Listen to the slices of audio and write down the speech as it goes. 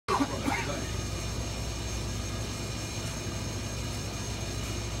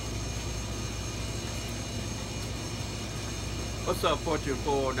What's up, Fortune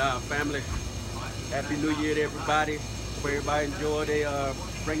 4 family? Happy New Year to everybody. Hope everybody enjoy their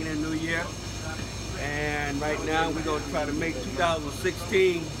bringing in New Year. And right now we're going to try to make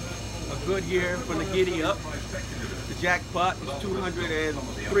 2016 a good year from the giddy up. The jackpot is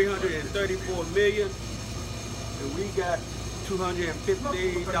 334 million, and we got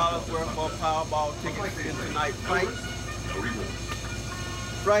 $250 worth of Powerball tickets in tonight's fight.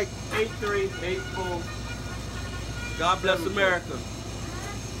 Strike 8384. God bless America.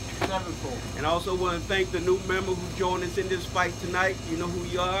 74. And I also want to thank the new member who joined us in this fight tonight. You know who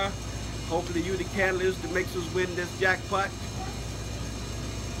you are. Hopefully you the catalyst that makes us win this jackpot.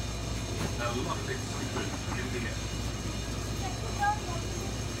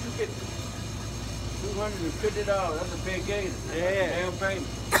 $250. That's a big gain. Yeah. Damn payment.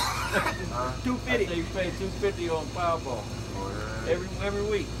 250. You pay $250 on Powerball every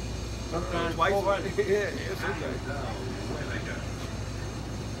week. Sometimes twice. 400. Yeah, it's okay.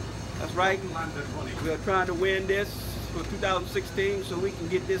 That's right. We are trying to win this for 2016 so we can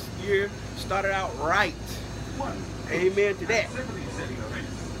get this year started out right. Amen to that.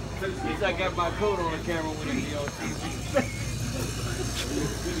 At least I got my coat on the camera when he on TV.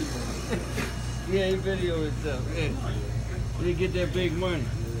 Yeah, he video himself. Yeah. He get that big money.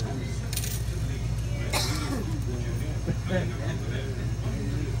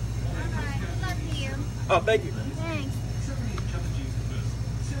 Oh, thank you. Thanks.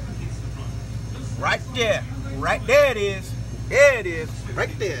 Right there. Right there it is. There it is.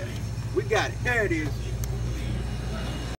 Right there. We got it. There it is.